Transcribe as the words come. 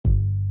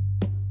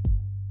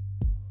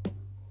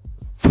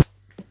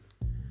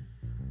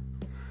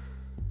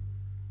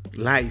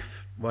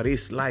life. What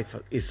is life?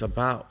 It's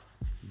about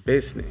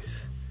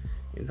business.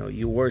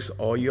 You work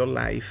all your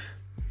life,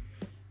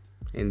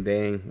 and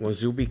then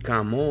once you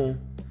become old,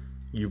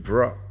 you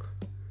broke.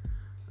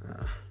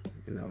 Uh,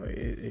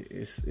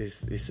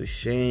 it's a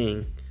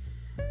shame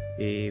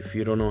if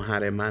you don't know how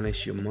to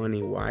manage your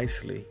money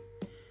wisely.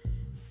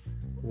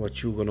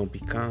 What you gonna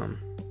become?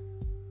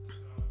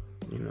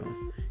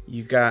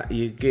 You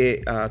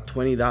get a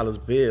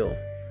 $20 bill.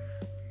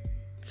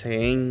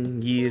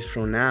 10 years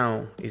from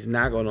now, it's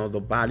not gonna the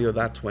value of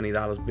that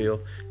 $20 bill.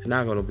 It's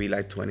not gonna be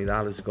like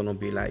 $20. It's gonna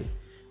be like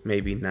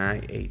maybe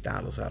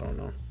 $8. I don't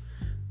know.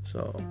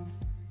 So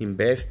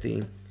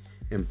investing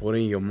and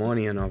putting your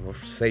money in a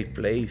safe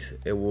place,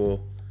 it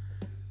will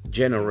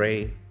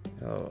generate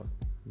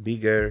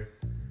bigger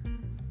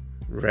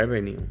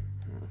revenue.